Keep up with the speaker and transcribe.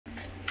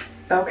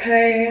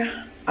Okay,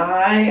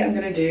 I am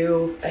gonna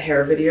do a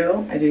hair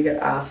video. I do get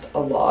asked a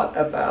lot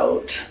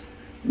about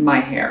my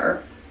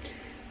hair.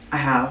 I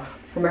have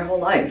for my whole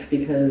life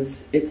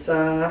because it's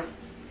a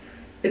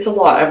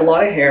lot. I have a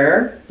lot of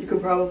hair. You can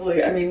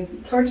probably, I mean,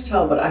 it's hard to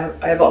tell, but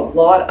I have a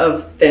lot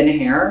of thin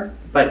hair,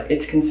 but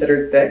it's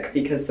considered thick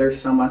because there's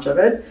so much of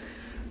it.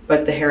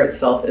 But the hair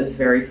itself is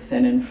very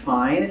thin and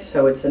fine,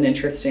 so it's an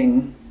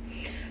interesting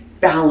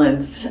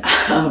balance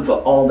of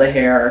all the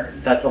hair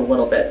that's a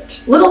little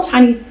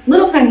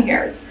tiny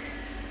hairs.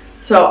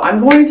 So I'm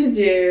going to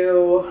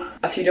do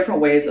a few different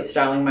ways of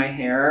styling my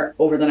hair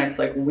over the next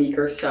like week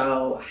or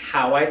so,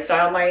 how I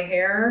style my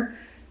hair,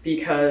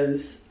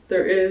 because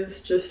there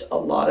is just a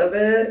lot of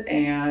it,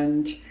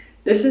 and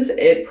this is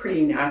it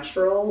pretty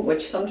natural,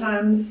 which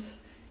sometimes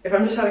if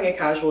I'm just having a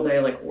casual day,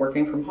 like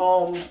working from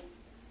home,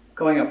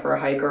 going out for a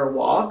hike or a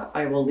walk,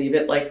 I will leave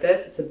it like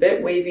this. It's a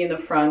bit wavy in the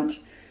front.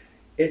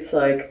 It's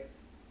like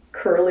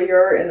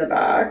curlier in the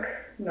back.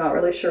 Not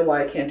really sure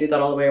why I can't do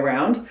that all the way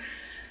around,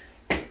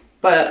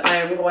 but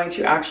I'm going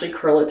to actually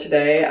curl it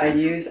today. I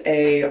use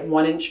a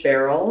 1-inch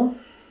barrel.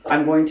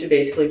 I'm going to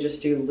basically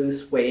just do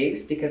loose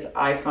waves because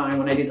I find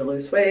when I do the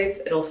loose waves,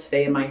 it'll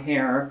stay in my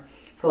hair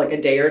for like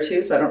a day or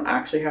two, so I don't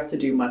actually have to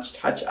do much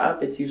touch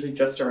up. It's usually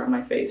just around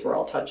my face where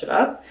I'll touch it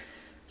up.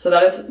 So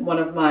that is one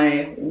of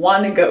my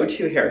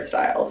go-to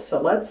hairstyles. So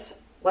let's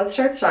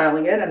start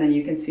styling it, and then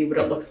you can see what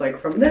it looks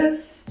like from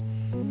this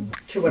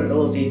to what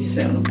it'll be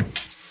soon.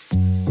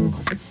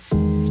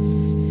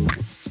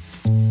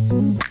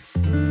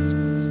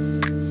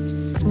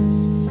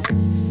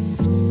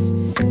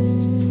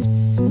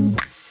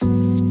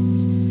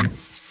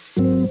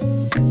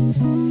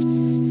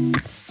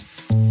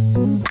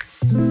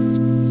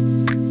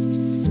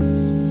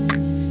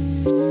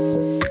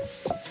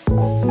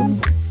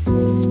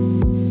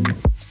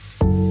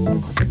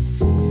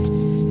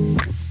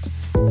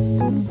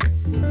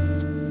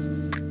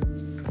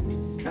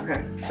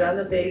 Done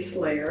the base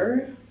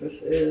layer.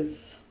 This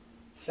is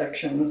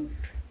section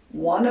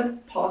 1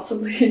 of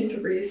possibly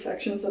 3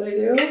 sections that I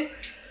do.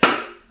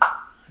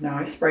 Now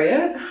I spray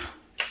it.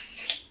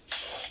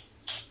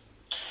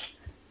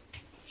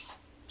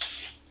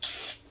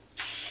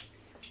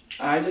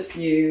 I just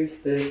use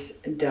this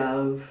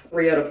Dove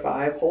 3 out of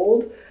 5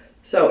 hold.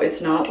 So it's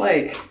not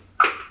like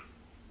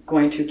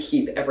going to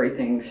keep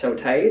everything so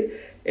tight.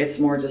 It's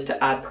more just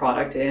to add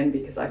product in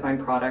because I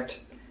find product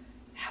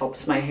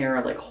helps my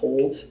hair like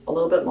hold a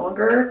little bit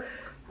longer.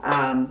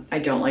 I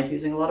don't like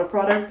using a lot of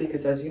product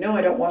because, as you know,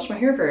 I don't wash my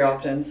hair very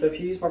often. So if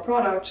you use more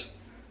product,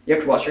 you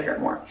have to wash your hair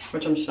more,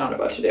 which I'm just not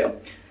about to do.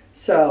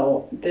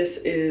 So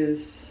this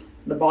is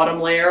the bottom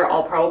layer.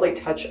 I'll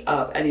probably touch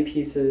up any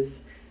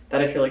pieces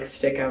that I feel like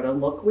stick out and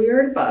look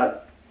weird,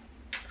 but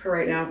for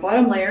right now,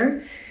 bottom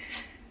layer.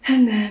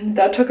 And then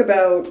that took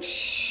about,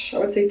 I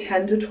would say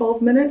 10 to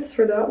 12 minutes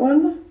for that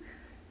one.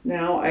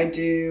 Now I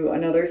do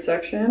another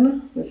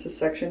section. This is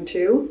section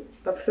 2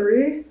 of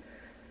 3.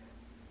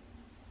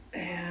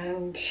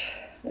 And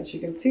as you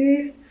can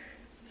see,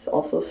 it's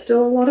also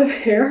still a lot of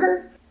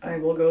hair. I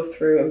will go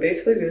through and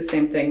basically do the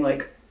same thing.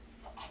 Like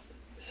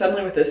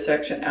suddenly with this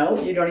section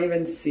out, you don't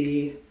even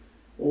see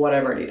what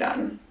I've already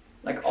done.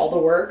 Like all the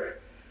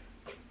work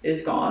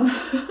is gone.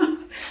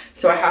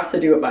 So I have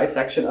to do it by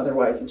section.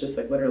 Otherwise it's just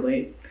like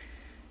literally,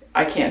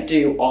 I can't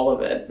do all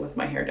of it with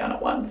my hair done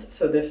at once.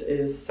 So this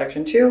is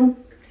section 2.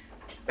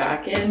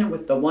 Back in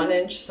with the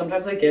 1-inch.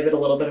 Sometimes I give it a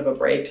little bit of a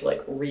break to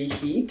like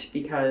reheat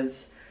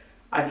because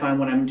I find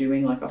when I'm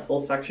doing like a full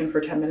section for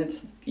 10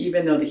 minutes,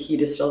 even though the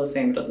heat is still the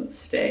same, it doesn't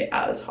stay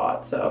as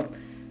hot. So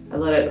I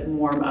let it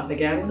warm up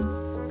again,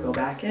 go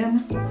back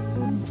in,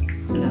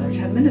 another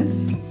 10 minutes.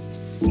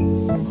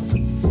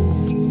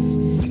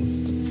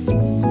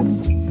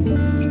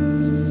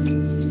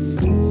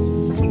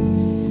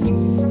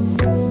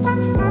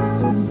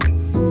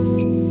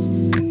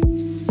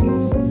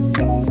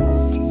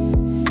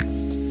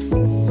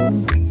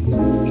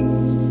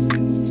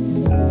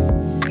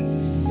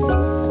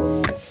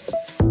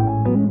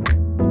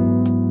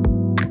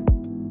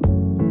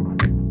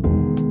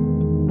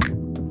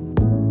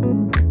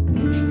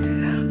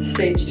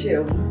 Stage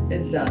 2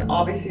 is done.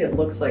 Obviously it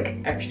looks like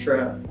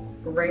extra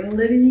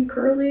ringlety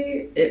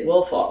curly. It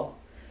will fall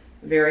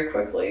very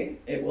quickly.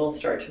 It will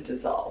start to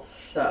dissolve.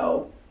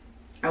 So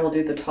I will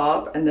do the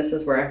top, and this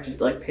is where I have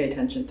to like pay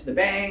attention to the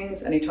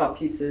bangs, any top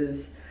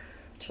pieces,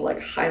 to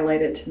like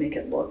highlight it to make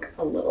it look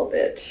a little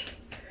bit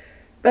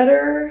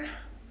better.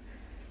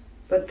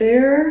 But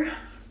there,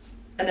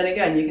 and then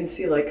again, you can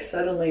see like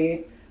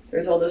suddenly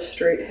there's all this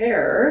straight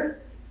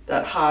hair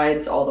that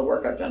hides all the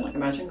work I've done. Like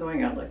imagine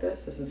going out like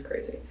this. This is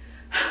crazy.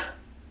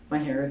 My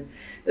hair,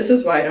 this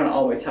is why I don't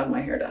always have my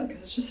hair done,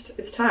 because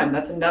it's time.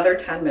 That's another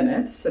 10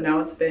 minutes. So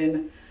now it's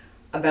been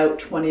about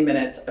 20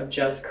 minutes of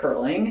just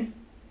curling,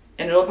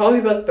 and it'll probably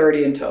be about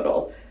 30 in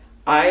total.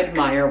 I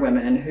admire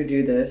women who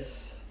do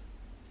this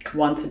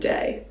once a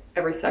day,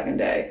 every second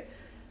day.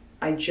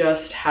 I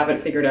just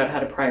haven't figured out how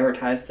to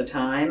prioritize the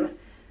time.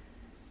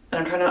 And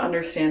I'm trying to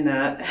understand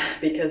that,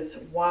 because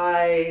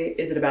why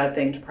is it a bad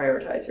thing to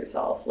prioritize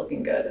yourself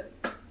looking good?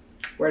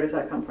 Where does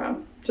that come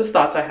from? Just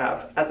thoughts I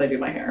have as I do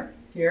my hair.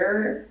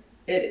 Here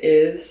it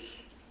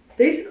is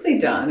basically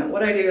done.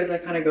 What I do is I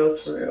kind of go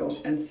through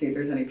and see if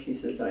there's any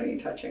pieces that I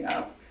need touching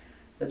up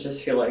that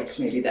just feel like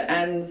maybe the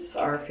ends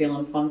are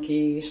feeling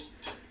funky.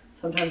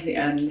 Sometimes the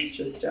ends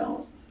just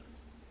don't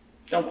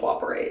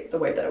cooperate the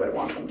way that I would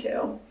want them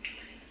to.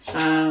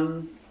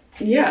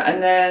 Yeah,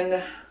 and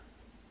then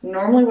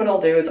normally what I'll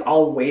do is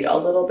I'll wait a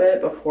little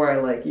bit before I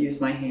like use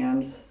my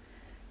hands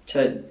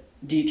to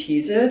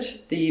de-tease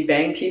it. The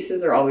bang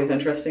pieces are always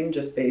interesting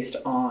just based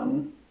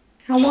on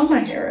how long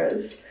my hair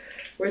is,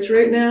 which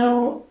right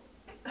now,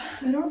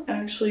 I don't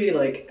actually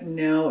like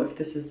know if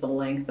this is the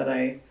length that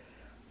I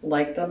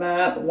like them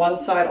at. One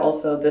side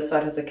also, this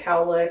side has a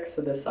cowlick,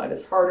 so this side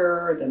is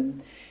harder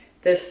than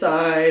this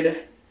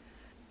side.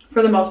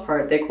 For the most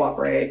part, they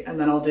cooperate. And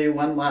then I'll do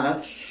one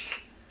last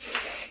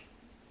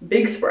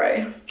big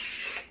spray.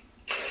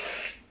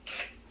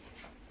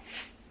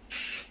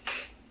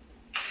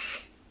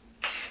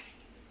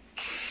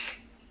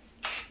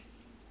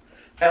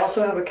 I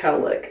also have a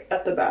cowlick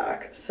at the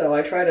back, so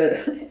I try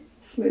to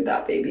smooth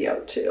that baby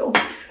out too.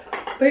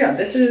 But yeah,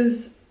 this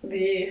is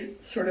the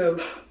sort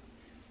of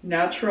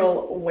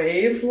natural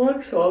wave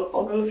look. So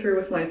I'll go through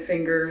with my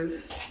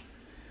fingers,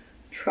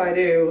 try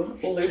to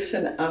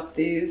loosen up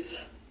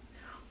these.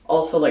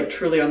 Also like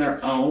truly on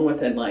their own,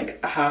 within like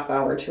a half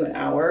hour to an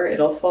hour,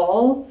 it'll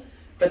fall.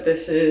 But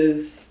this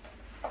is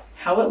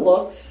how it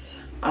looks.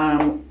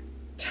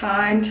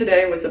 Time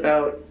today was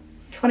about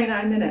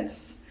 29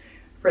 minutes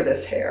for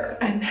this hair.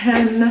 And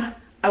then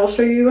I will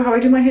show you how I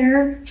do my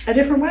hair a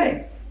different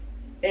way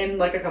in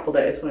like a couple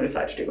days when I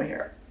decide to do my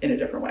hair in a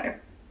different way.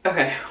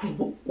 Okay,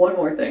 one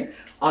more thing.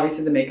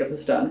 Obviously the makeup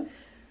is done.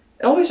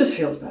 It always just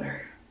feels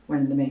better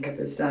when the makeup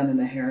is done and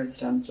the hair is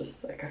done.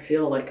 Just like I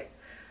feel like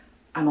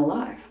I'm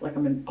alive, like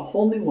I'm a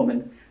whole new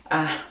woman.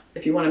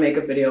 If you want to make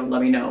a video,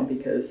 let me know,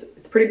 because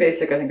it's pretty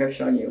basic. I think I've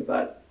shown you,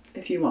 but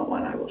if you want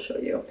one, I will show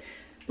you.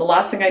 The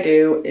last thing I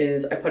do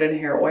is I put in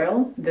hair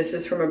oil. This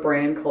is from a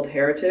brand called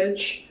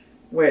Heritage,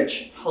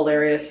 which,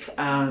 hilarious.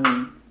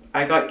 I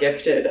got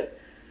gifted,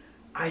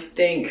 I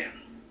think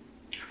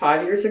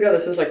 5 years ago.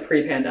 This was like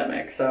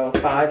pre-pandemic, so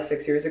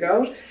 5-6 years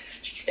ago.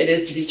 It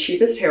is the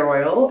cheapest hair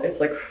oil. It's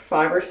like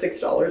 $5 or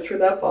 $6 for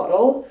that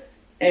bottle.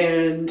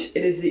 And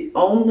it is the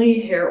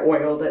only hair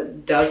oil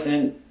that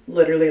doesn't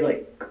literally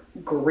like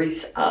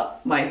grease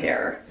up my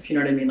hair, if you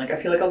know what I mean. Like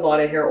I feel like a lot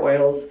of hair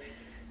oils,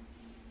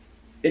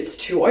 it's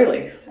too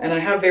oily, and I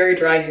have very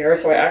dry hair,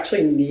 so I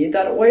actually need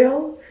that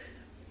oil.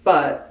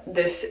 But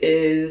this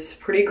is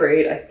pretty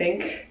great. I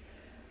think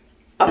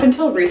up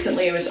until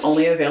recently it was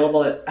only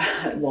available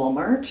at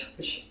Walmart,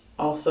 which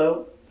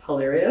also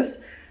hilarious.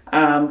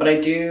 But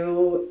I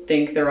do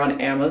think they're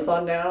on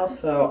Amazon now,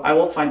 so I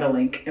will find a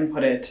link and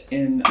put it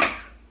in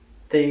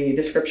the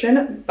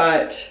description.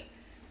 But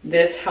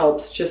this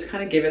helps just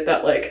kind of give it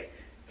that like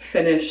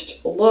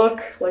finished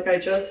look, like I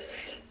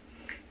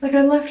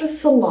left a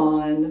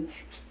salon.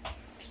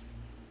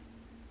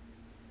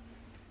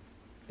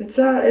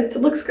 It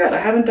looks good. I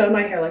haven't done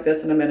my hair like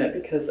this in a minute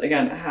because,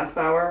 again, a half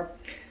hour,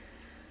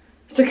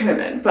 it's a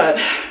commitment. But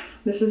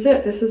this is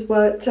it. This is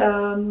what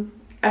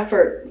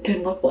effort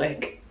can look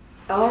like.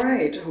 All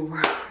right,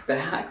 we're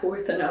back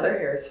with another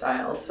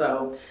hairstyle.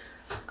 So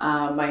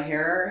my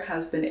hair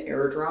has been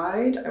air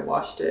dried. I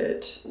washed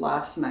it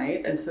last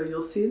night, and so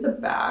you'll see the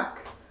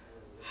back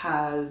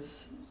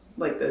has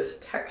like this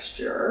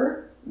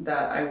texture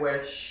that I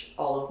wish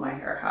all of my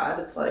hair had.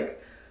 It's like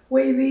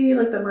wavy,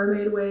 like the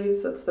mermaid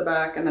waves. That's the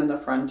back, and then the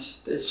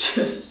front is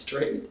just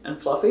straight and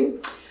fluffy.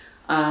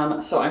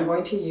 So I'm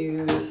going to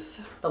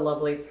use the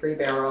lovely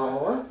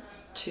 3-barrel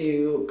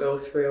to go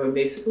through and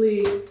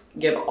basically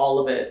give all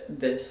of it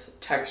this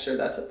texture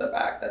that's at the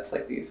back. That's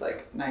like these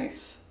like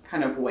nice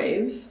kind of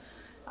waves.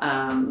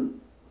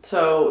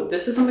 So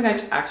this is something I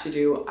actually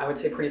do, I would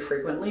say, pretty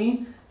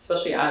frequently,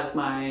 especially as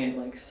my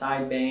like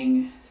side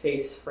bang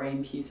face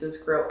frame pieces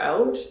grow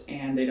out,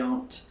 and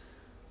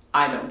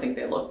I don't think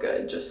they look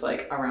good just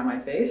like around my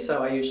face.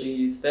 So I usually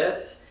use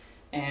this,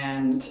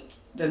 and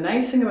the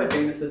nice thing about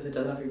doing this is it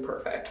doesn't have to be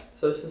perfect.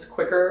 So this is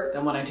quicker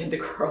than when I did the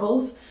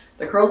curls.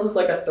 The curls is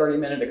like a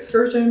 30-minute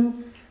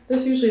excursion.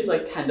 This usually is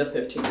like 10 to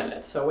 15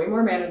 minutes. So way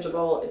more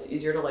manageable. It's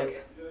easier to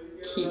like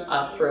keep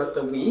up throughout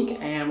the week.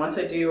 And once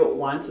I do it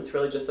once, it's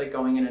really just like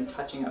going in and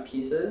touching up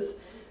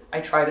pieces. I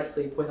try to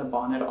sleep with a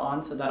bonnet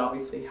on, so that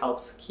obviously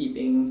helps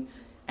keeping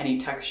any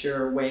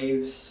texture,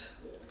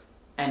 waves,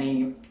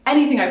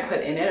 anything I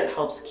put in it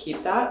helps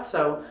keep that.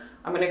 So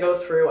I'm gonna go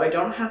through. I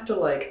don't have to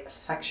like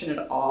section it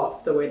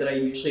off the way that I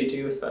usually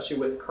do, especially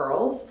with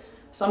curls.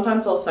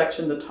 Sometimes I'll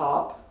section the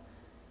top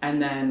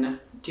and then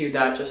do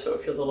that just so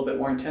it feels a little bit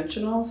more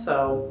intentional.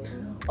 So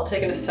I'll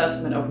take an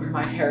assessment of where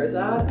my hair is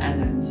at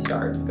and then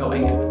start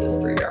going in with this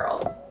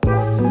 3-barrel.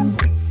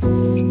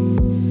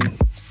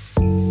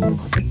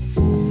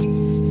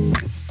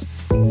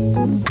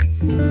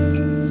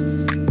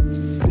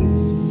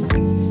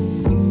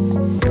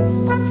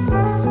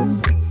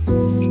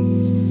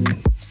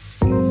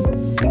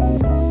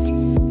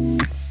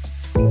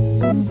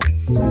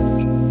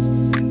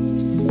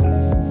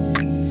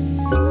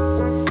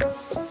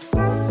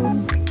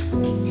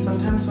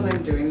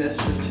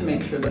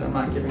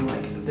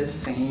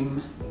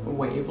 same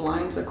wave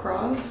lines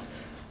across,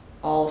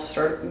 I'll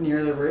start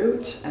near the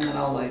root and then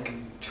I'll like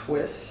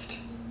twist.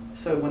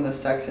 So when the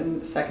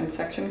second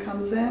section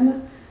comes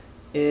in,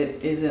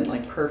 it isn't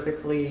like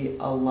perfectly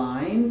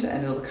aligned,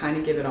 and it'll kind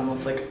of give it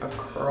almost like a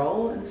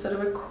curl instead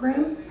of a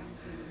crimp,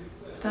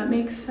 if that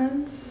makes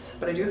sense.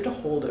 But I do have to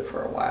hold it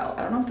for a while.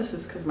 I don't know if this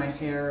is because my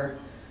hair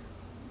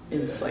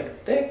is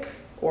like thick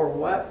or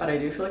what, but I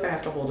do feel like I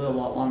have to hold it a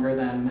lot longer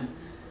than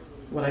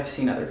what I've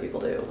seen other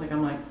people do. Like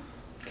I'm like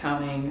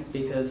counting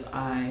because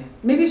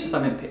maybe it's just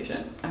I'm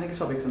impatient. I think it's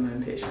probably because I'm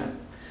impatient.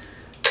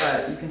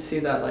 But you can see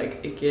that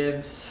like it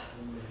gives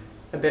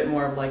a bit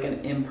more of like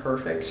an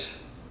imperfect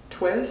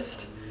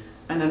twist,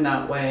 and then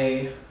that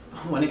way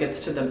when it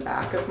gets to the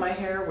back of my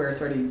hair where it's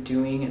already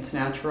doing its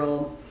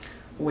natural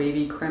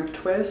wavy crimp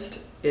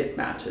twist, it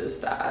matches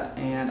that.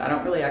 And I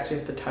don't really actually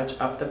have to touch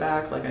up the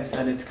back. Like I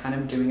said, it's kind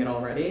of doing it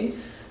already.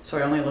 So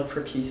I only look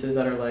for pieces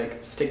that are like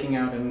sticking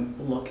out and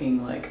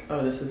looking like,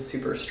 oh, this is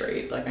super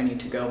straight. Like I need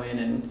to go in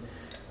and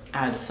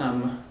add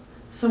some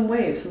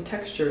wave, some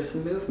texture,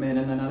 some movement,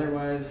 and then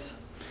otherwise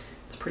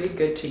it's pretty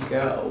good to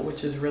go,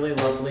 which is really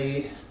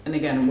lovely. And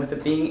again, with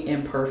it being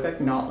imperfect,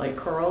 not like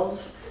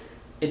curls,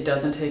 it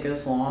doesn't take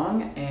as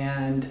long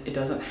and it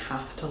doesn't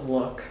have to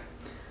look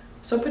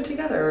so put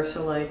together.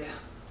 So like,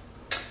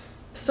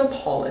 so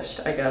polished,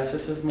 I guess.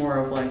 This is more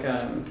of like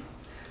an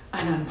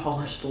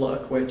unpolished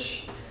look,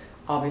 which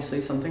obviously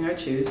something I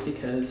choose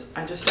because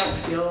I just don't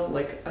feel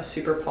like a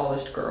super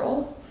polished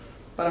girl,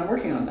 but I'm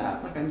working on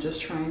that. Like I'm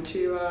just trying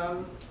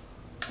to,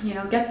 you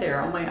know, get there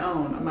on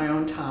my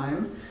own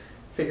time,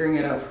 figuring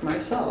it out for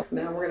myself.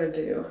 Now we're gonna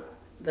do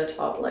the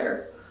top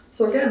layer.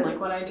 So again, like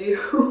when I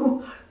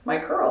do my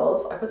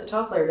curls, I put the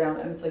top layer down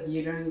and it's like,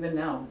 you don't even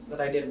know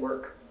that I did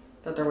work,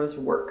 that there was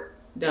work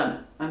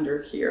done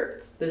under here.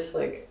 It's this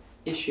like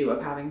issue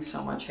of having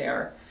so much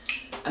hair.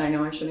 And I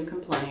know I shouldn't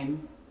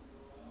complain.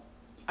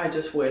 I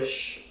just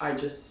wish I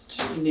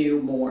just knew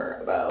more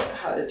about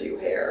how to do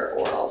hair,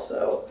 or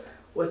also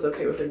was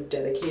okay with like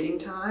dedicating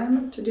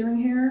time to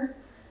doing hair.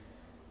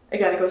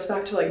 Again, it goes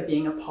back to like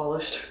being a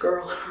polished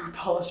girl or a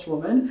polished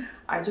woman.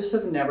 I just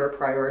have never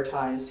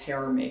prioritized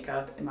hair or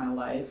makeup in my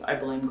life. I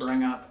blame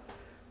growing up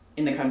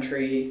in the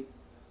country,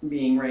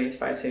 being raised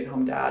by a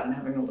stay-at-home dad and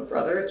having an older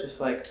brother. It just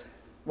like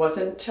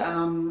wasn't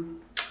an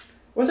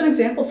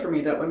example for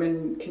me that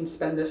women can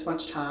spend this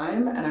much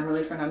time. And I'm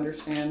really trying to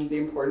understand the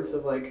importance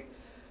of like,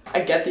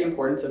 I get the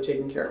importance of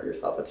taking care of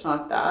yourself. It's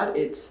not that,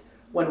 it's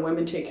when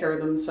women take care of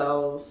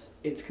themselves,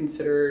 it's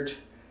considered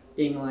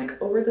being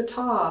like over the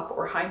top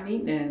or high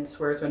maintenance,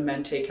 whereas when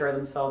men take care of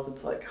themselves,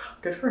 it's like, oh,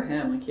 good for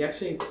him. Like he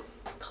actually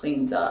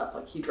cleans up,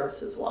 like he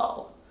dresses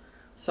well.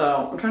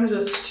 So I'm trying to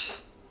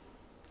just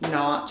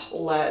not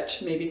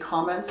let maybe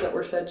comments that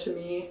were said to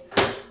me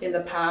in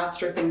the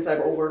past or things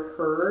I've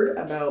overheard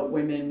about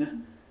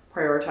women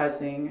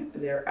prioritizing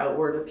their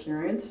outward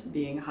appearance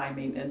being high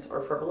maintenance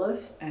or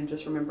frivolous, and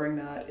just remembering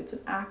that it's an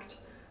act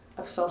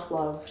of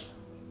self-love,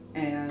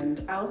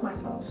 and I love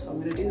myself, so I'm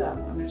gonna do that.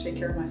 I'm gonna take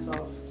care of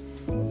myself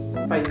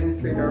by using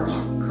a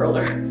 3-barrel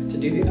curler to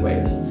do these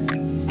waves.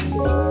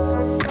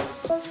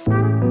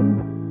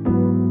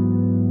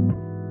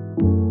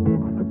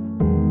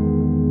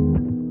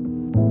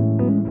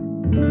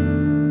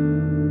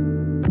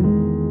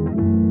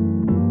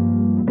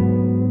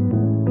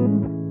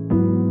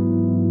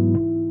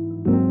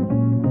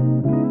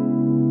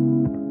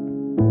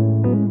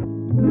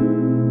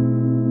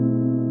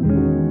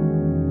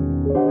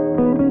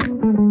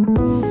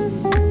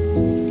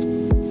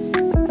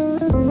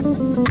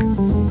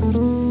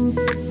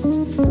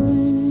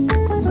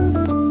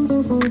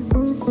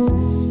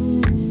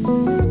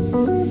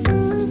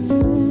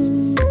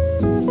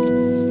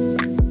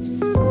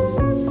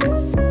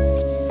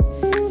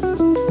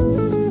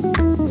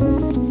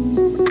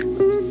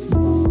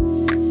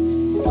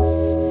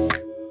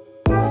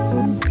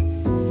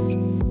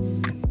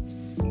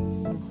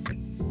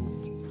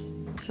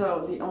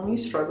 So the only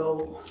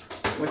struggle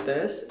with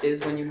this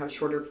is when you have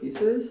shorter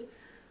pieces.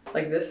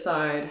 Like this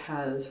side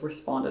has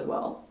responded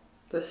well.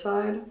 This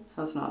side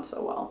has not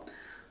so well.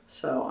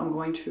 So I'm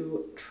going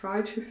to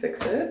try to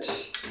fix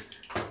it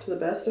to the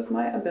best of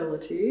my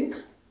ability.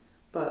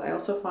 But I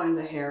also find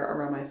the hair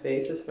around my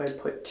face, if I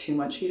put too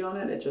much heat on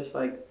it, it just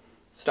like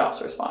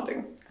stops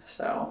responding.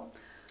 So,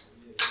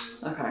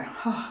 okay,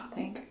 oh,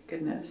 thank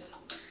goodness.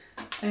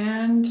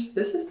 And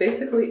this is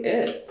basically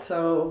it.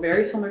 So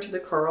very similar to the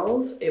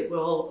curls, it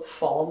will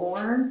fall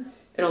more.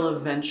 It'll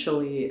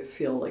eventually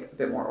feel like a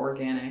bit more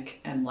organic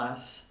and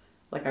less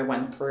like I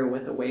went through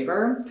with a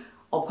waver.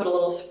 I'll put a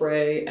little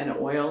spray and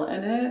oil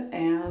in it,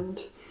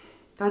 and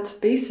that's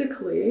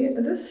basically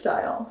this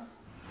style.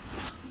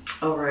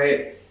 All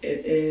right,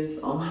 it is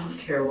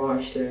almost hair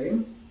wash day,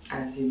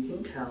 as you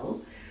can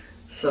tell.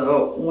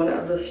 So one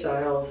of the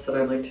styles that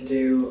I like to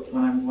do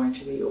when I'm going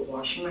to be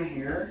washing my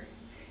hair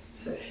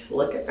is I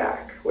slick it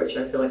back, which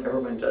I feel like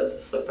everyone does,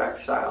 the slick back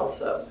style.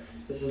 So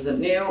this isn't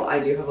new. I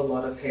do have a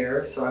lot of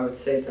hair, so I would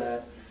say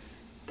that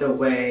the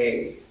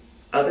way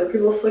other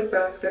people slick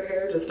back their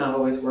hair does not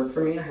always work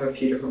for me. I have a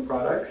few different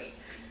products.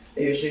 I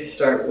usually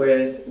start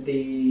with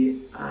the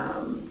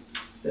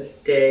this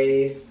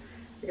day,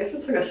 I guess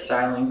it's like a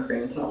styling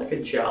cream. It's not like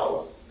a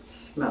gel. It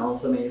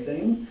smells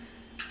amazing.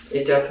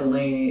 It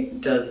definitely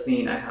does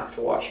mean I have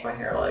to wash my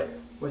hair like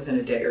within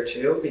a day or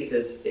two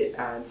because it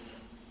adds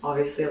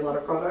obviously a lot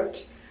of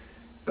product.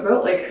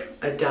 About like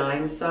a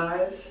dime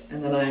size,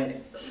 and then I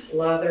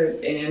slather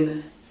it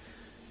in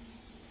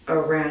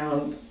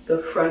around the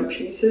front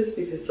pieces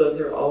because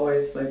those are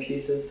always my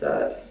pieces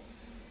that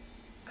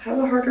have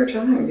a harder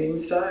time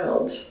being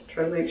styled.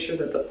 Try to make sure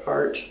that the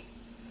part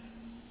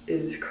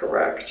is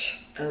correct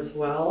as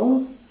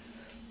well.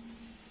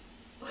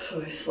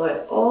 So I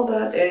slide all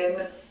that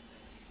in,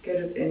 get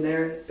it in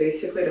there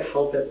basically to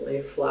help it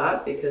lay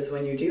flat, because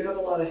when you do have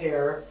a lot of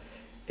hair,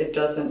 it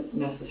doesn't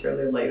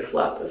necessarily lay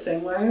flat the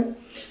same way.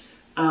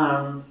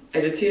 I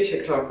did see a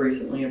TikTok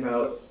recently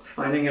about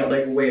finding out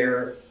like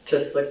where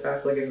to slick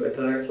back, like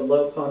whether it's a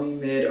low pony,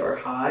 mid, or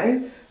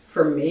high.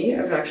 For me,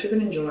 I've actually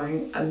been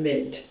enjoying a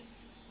mid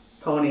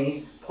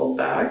pony pulled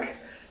back.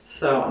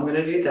 So I'm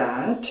gonna do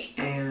that,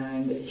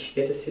 and you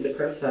get to see the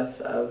process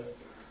of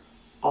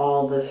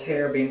all this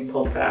hair being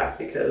pulled back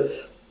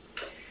because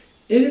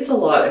it is a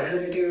lot.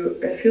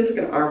 It feels like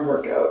an arm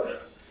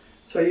workout.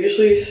 So I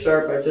usually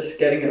start by just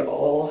getting it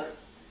all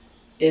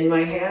in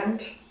my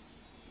hand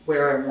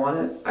where I want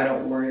it. I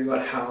don't worry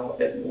about how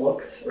it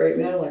looks right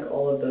now, like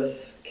all of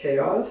this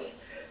chaos.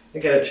 I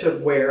get it to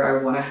where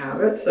I want to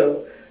have it.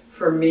 So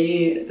for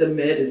me, the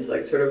mid is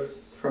like sort of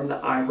from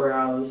the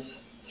eyebrows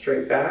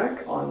straight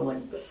back on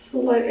like a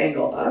slight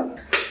angle up.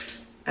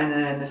 And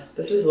then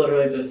this is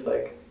literally just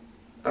like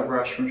a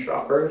brush from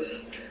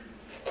Shoppers.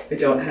 I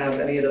don't have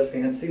any of the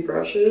fancy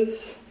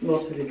brushes,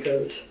 mostly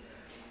because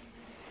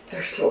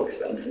they're so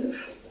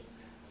expensive.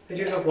 I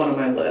do have one on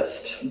my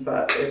list,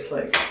 but it's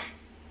like,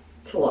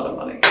 it's a lot of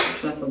money.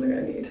 It's not something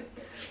I need.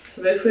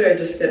 So basically I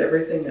just get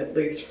everything at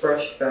least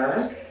brushed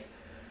back.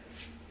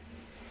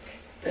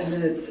 And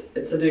then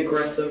it's an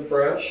aggressive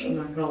brush, I'm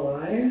not gonna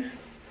lie.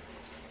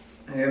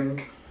 I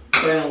am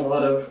putting a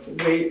lot of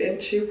weight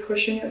into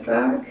pushing it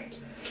back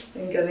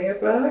and getting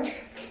it back.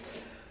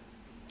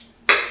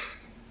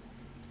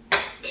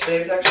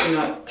 Today's actually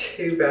not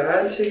too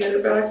bad to get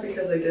it back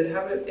because I did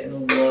have it in a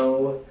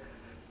low,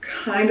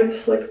 kind of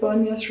slick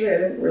bun yesterday.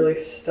 I didn't really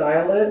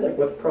style it like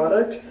with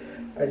product.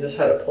 I just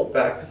had it pulled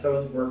back because I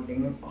was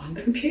working on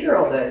the computer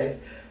all day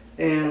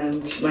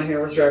and my hair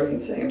was driving me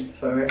insane.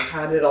 So I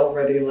had it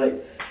already,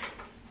 like,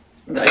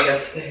 I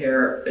guess the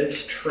hair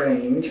is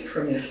trained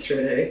from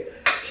yesterday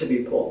to be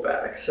pulled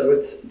back. So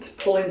it's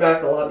pulling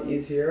back a lot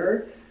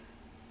easier.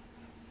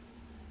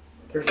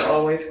 There's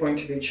always going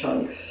to be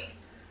chunks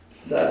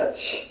that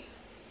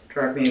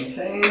drive me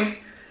insane.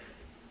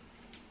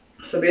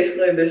 So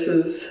basically this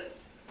is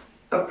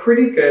a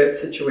pretty good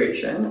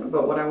situation,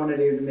 but what I want to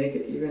do to make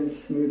it even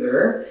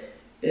smoother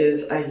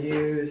is I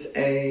use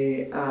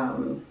a,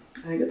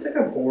 I think it's like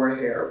a boar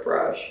hair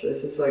brush.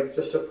 This is like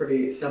just a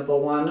pretty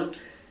simple one,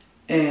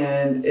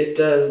 and it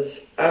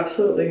does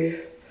absolutely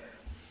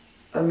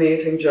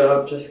amazing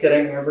job just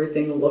getting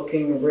everything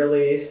looking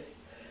really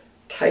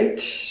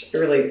tight,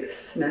 really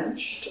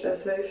snatched,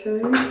 as they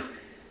say.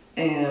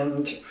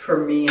 And for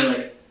me,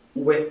 like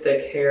with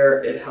thick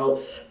hair, it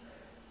helps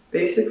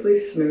basically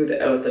smooth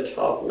out the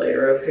top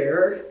layer of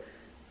hair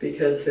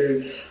because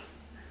there's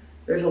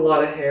a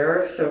lot of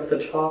hair. So if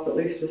the top at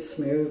least is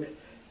smooth,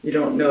 you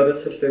don't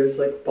notice if there's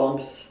like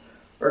bumps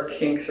or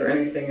kinks or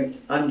anything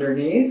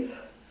underneath.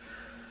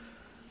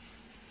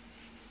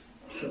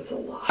 So it's a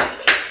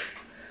lot.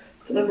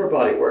 It's an upper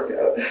body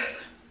workout.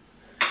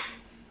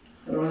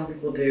 I don't know how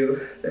people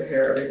do their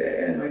hair every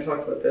day. I know I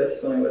talked about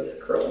this when I was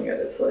curling it.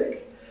 It's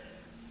like,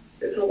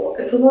 it's a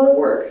lot of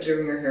work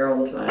doing your hair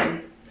all the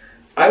time.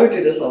 I would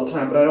do this all the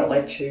time, but I don't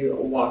like to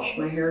wash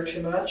my hair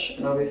too much.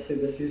 And obviously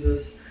this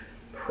uses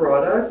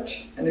product.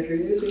 And if you're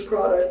using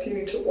product, you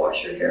need to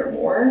wash your hair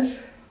more.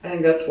 I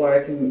think that's why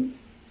I can,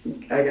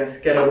 I guess,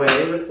 get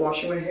away with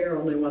washing my hair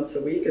only once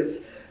a week, is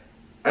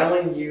I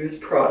only use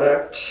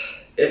product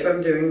if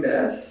I'm doing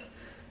this.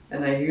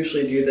 And I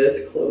usually do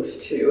this close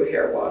to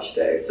hair wash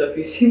day. So if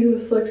you see me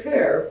with slicked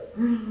hair,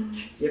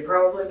 you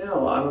probably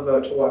know I'm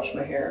about to wash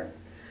my hair.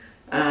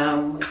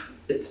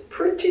 It's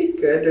pretty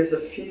good. There's a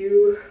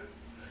few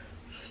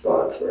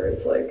spots where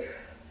it's like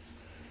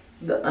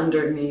the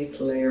underneath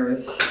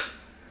layers,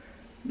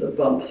 the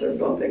bumps are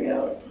bumping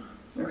out.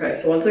 Okay,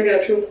 so once I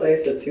get it to a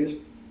place that seems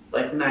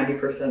like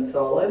 90%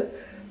 solid,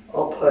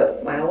 I'll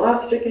put my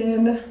elastic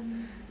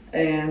in,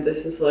 and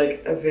this is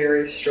like a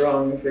very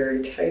strong,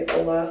 very tight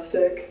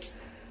elastic.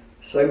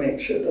 So I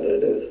make sure that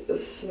it is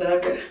as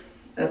snug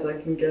as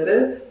I can get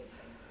it.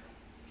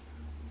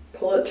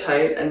 Pull it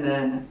tight, and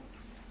then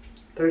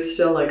there's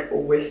still like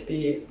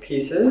wispy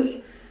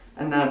pieces,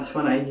 and that's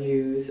when I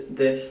use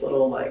this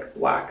little like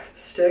wax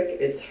stick.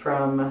 It's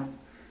from,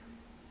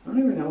 I don't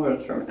even know what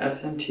it's from,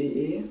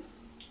 SMTE.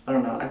 I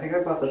don't know, I think I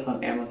bought this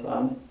on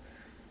Amazon,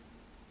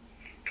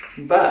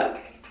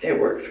 but it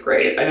works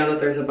great. I know that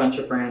there's a bunch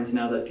of brands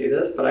now that do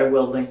this, but I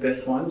will link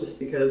this one just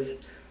because it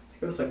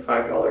was like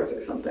 $5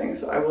 or something.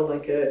 So I will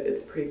link it,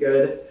 it's pretty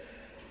good.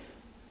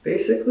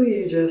 basically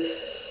you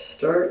just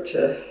start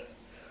to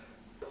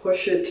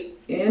push it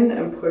in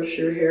and push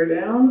your hair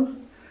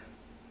down.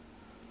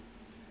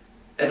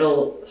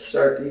 It'll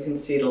start, you can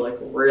see it'll like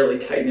really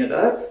tighten it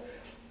up.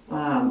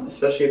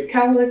 Especially if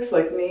cowlicks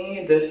like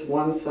me, this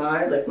one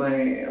side, like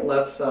my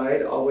left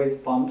side, always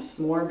bumps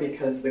more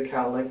because the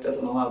cowlick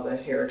doesn't allow the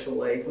hair to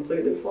lay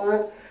completely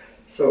flat.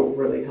 So it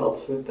really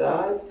helps with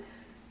that.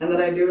 And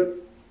then I do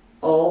it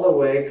all the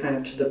way kind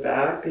of to the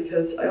back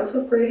because I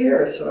also have gray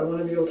hair, so I want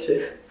to be able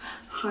to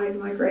hide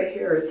my gray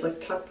hair. It's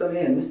like tuck them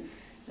in,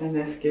 and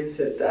this gives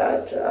it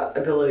that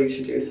ability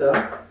to do so.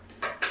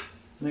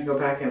 And I go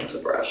back in with the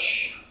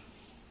brush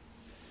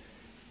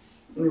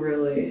and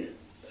really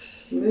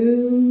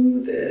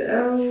smooth it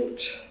out.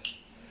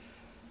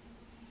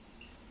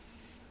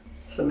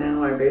 So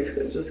now I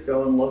basically just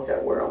go and look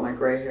at where all my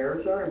gray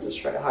hairs are and just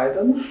try to hide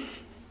them.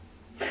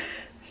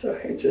 So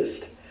I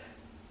just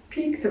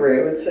peek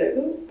through and say,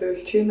 oh,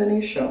 there's too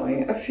many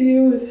showing. A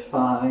few is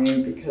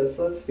fine because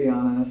let's be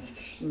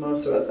honest,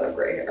 most of us have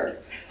gray hair.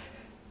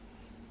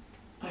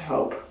 I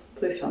hope.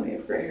 Please tell me you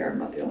have gray hair. I'm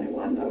not the only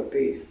one. That would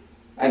be,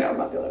 I know I'm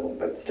not the only one,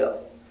 but still,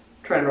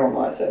 trying to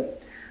normalize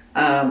it.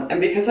 And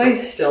because I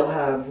still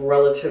have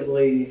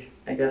relatively,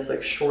 I guess,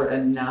 like short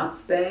enough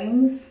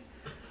bangs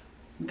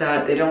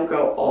that they don't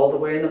go all the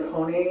way in the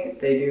pony,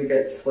 they do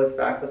get slicked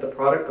back with the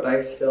product, but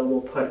I still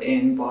will put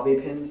in bobby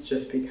pins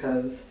just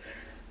because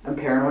I'm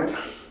paranoid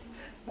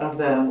of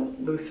them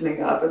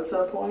loosening up at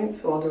some point.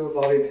 So I'll do a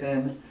bobby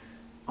pin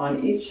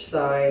on each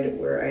side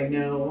where I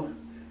know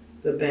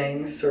the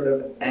bangs sort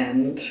of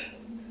end,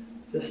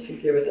 just to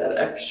give it that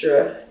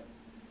extra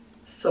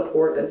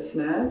support and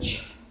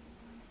snatch.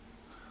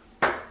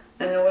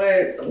 And then what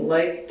I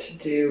like to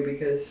do,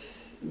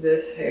 because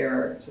this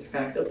hair just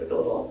kind of feels like a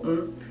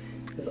little,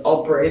 is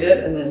I'll braid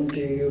it and then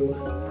do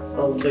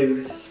a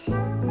loose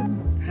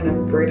kind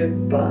of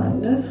braided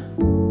bun.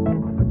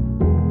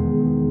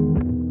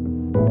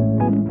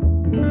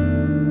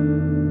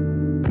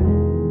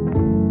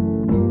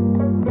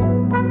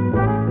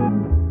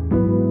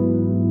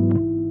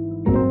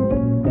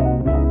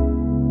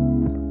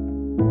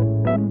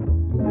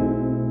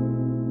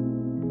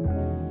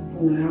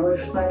 And I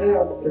always find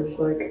out there's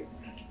like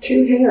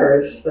 2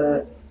 hairs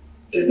that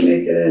didn't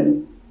make it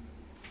in.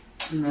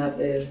 And that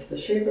is the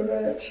shape of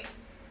it.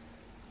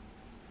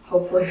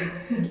 Hopefully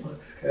it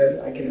looks good.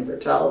 I can never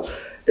tell.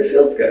 It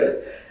feels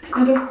good.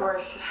 And of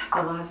course,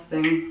 the last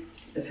thing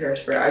is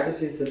hairspray. I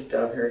just use this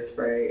Dove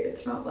hairspray.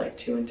 It's not like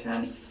too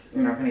intense.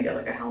 You're not gonna get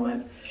like a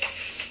helmet,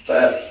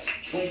 but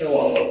I go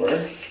all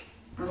over.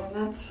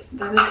 And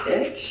that is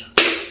it.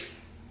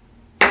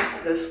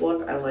 This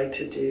look I like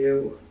to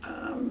do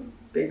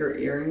bigger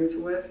earrings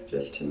with,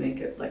 just to make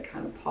it like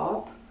kind of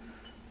pop.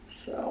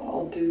 So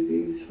I'll do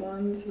these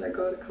ones that I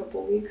got a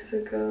couple weeks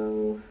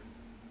ago.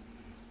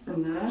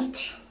 And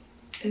that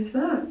is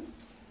that.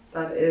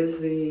 That is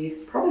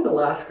probably the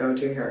last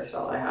go-to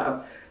hairstyle I have.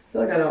 I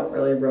feel like I don't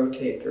really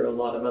rotate through a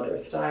lot of other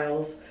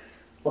styles.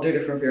 I'll do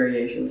different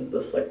variations of the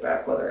slick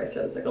back, whether I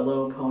said it's like a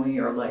low pony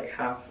or like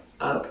half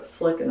up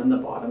slick, and then the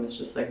bottom is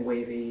just like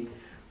wavy,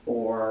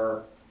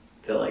 or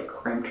the like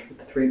crimped with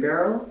the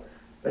 3-barrel.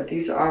 But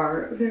these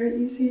are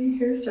very easy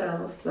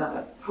hairstyles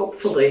that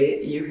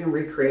hopefully you can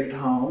recreate at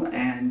home,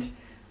 and I'm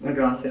gonna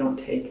be honest, they don't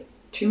take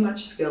too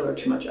much skill or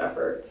too much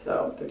effort,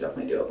 so they're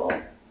definitely doable.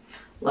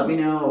 Let me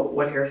know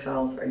what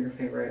hairstyles are your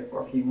favorite,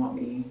 or if you want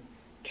me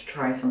to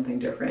try something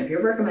different. If you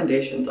have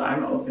recommendations,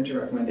 I'm open to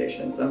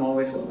recommendations. I'm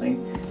always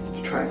willing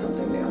to try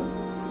something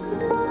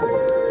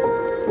new.